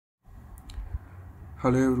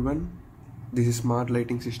Hello everyone, this is Smart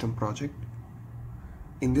Lighting System project.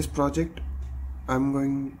 In this project, I'm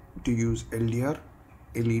going to use LDR,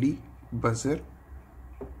 LED, buzzer,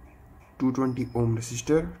 220 ohm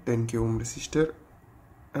resistor, 10k ohm resistor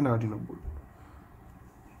and Arduino board.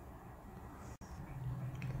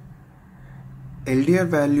 LDR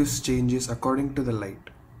values changes according to the light.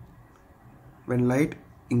 When light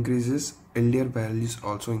increases, LDR values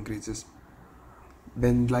also increases.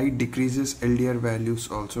 When light decreases, LDR values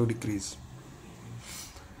also decrease.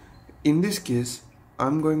 In this case,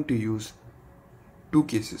 I'm going to use two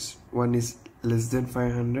cases. One is less than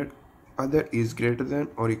 500, other is greater than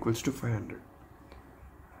or equals to 500.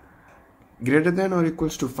 Greater than or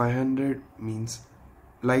equals to 500 means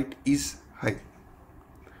light is high.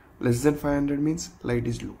 Less than 500 means light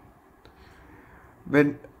is low.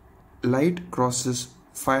 When light crosses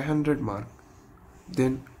 500 mark,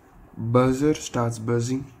 then buzzer starts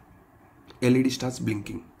buzzing, LED starts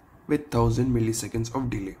blinking with 1000 milliseconds of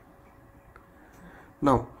delay.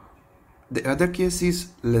 Now, the other case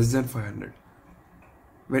is less than 500.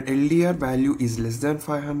 When LDR value is less than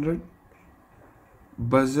 500,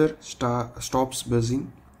 buzzer stops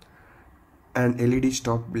buzzing and LED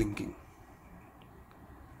stops blinking.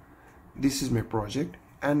 This is my project,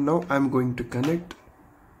 and now I'm going to connect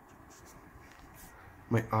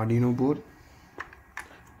my Arduino board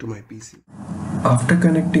to my PC. After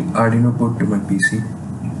connecting Arduino board to my PC,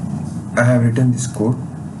 I have written this code.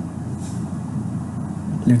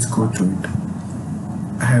 Let's go through it.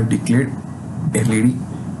 I have declared LED,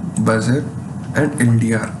 buzzer and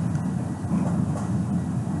LDR,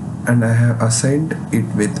 and I have assigned it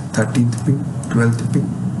with 13th pin, 12th pin,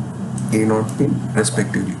 A0 pin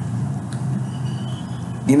respectively.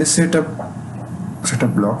 In a setup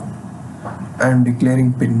block, I am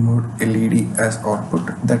declaring pin mode LED as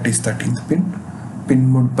output, that is 13th pin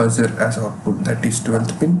mode buzzer as output, that is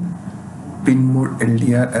 12th pin mode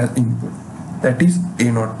LDR as input, that is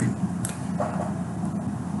A0 pin.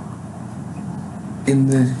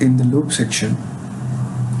 In the loop section,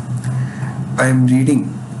 I am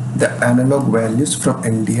reading the analog values from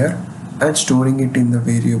LDR and storing it in the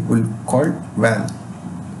variable called val.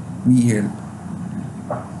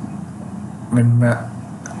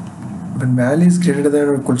 When val is greater than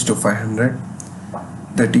or equals to 500,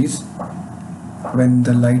 that is when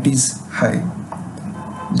the light is high,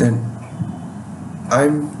 then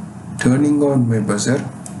I'm turning on my buzzer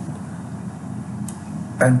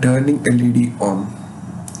and turning LED on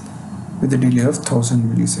with a delay of 1000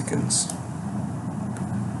 milliseconds.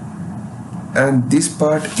 And this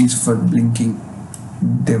part is for blinking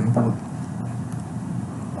them both.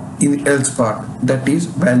 In the else part, that is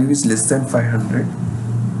value is less than 500,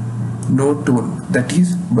 no tone, that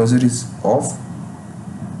is buzzer is off,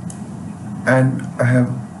 and I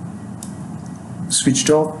have switched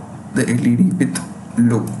off the LED with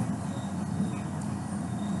low.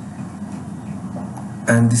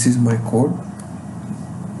 And this is my code.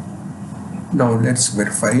 Now let's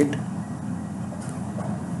verify it.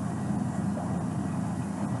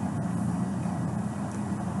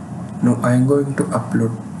 Now I am going to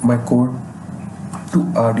upload my code to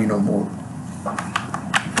Arduino board.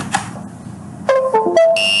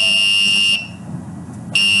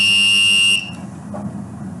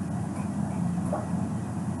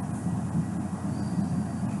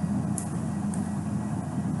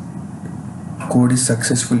 Code is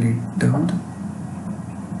successfully dumped,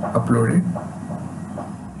 uploaded.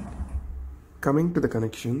 Coming to the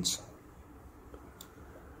connections,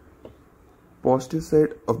 positive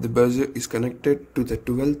side of the buzzer is connected to the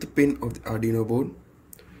 12th pin of the Arduino board,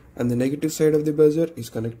 and the negative side of the buzzer is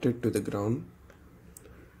connected to the ground.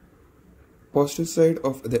 Positive side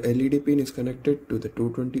of the LED pin is connected to the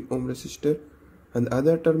 220 ohm resistor, and the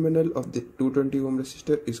other terminal of the 220 ohm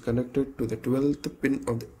resistor is connected to the 12th pin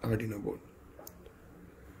of the Arduino board.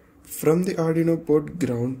 From the Arduino board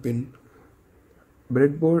ground pin,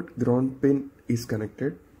 breadboard ground pin is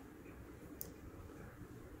connected.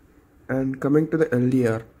 And coming to the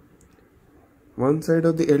LDR, one side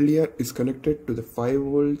of the LDR is connected to the 5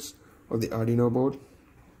 volts of the Arduino board,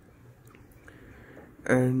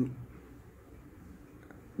 and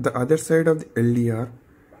the other side of the LDR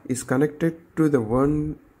is connected to the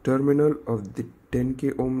one terminal of the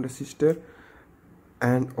 10k ohm resistor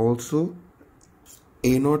and also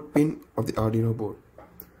A0 pin of the Arduino board.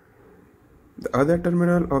 The other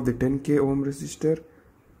terminal of the 10k ohm resistor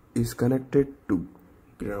is connected to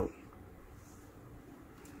ground.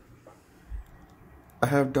 I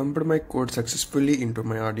have dumped my code successfully into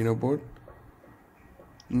my Arduino board.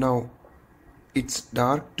 Now it's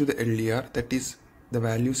dark to the LDR, that is the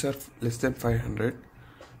values are less than 500.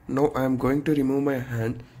 Now I am going to remove my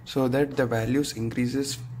hand so that the values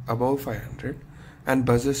increases above 500 and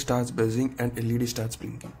buzzer starts buzzing and LED starts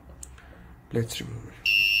blinking. Let's remove it.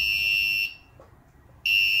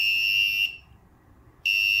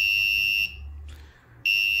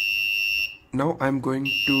 Now I am going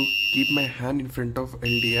to keep my hand in front of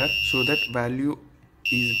LDR so that value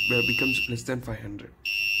becomes less than 500.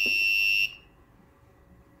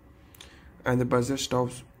 And the buzzer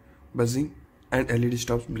stops buzzing and LED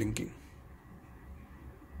stops blinking.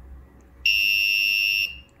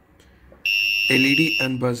 LED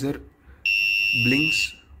and buzzer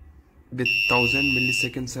blinks with 1000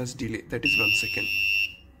 milliseconds as delay, that is 1 second.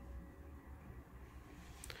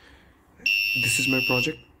 This is my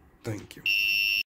project. Thank you.